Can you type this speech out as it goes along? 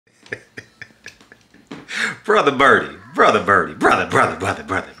Brother Birdie, brother Birdie, brother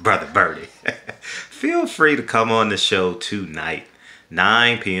Birdie. Feel free to come on the show tonight,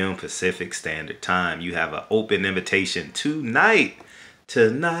 9 p.m. Pacific Standard Time. You have an open invitation tonight.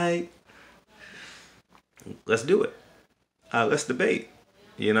 Tonight. Let's do it. Let's debate.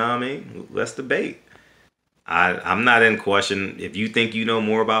 You know what I mean? Let's debate. I'm not in question. If you think you know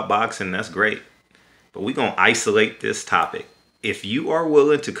more about boxing, that's great. But we're going to isolate this topic. If you are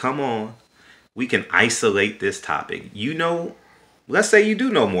willing to come on, we can isolate this topic. You know, let's say you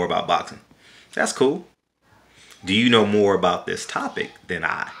do know more about boxing. That's cool. Do you know more about this topic than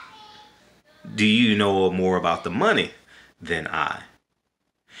I? Do you know more about the money than I?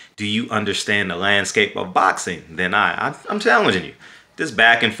 Do you understand the landscape of boxing than I? I'm challenging you. This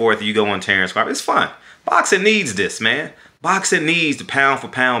back and forth, you go on Terrence Crawford, it's fun. Boxing needs this, man. Boxing needs the pound for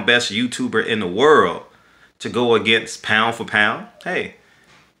pound best YouTuber in the world to go against pound for pound, hey,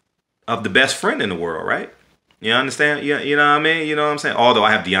 of the best friend in the world, right? You understand? You know what I mean? You know what I'm saying? Although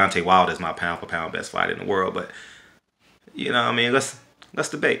I have Deontay Wilder as my pound for pound best fighter in the world, but you know what I mean? Let's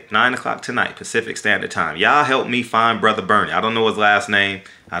debate. 9 o'clock tonight, Pacific Standard Time. Y'all help me find Brother Bernie. I don't know his last name.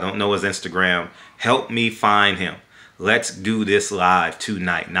 I don't know his Instagram. Help me find him. Let's do this live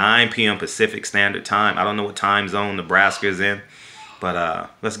tonight, 9 p.m. Pacific Standard Time. I don't know what time zone Nebraska is in,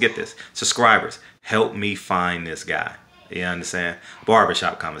 but let's get this. Subscribers, help me find this guy. You understand?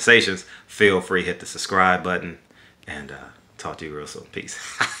 Barbershop Conversations. Feel free, hit the subscribe button, and talk to you real soon. Peace.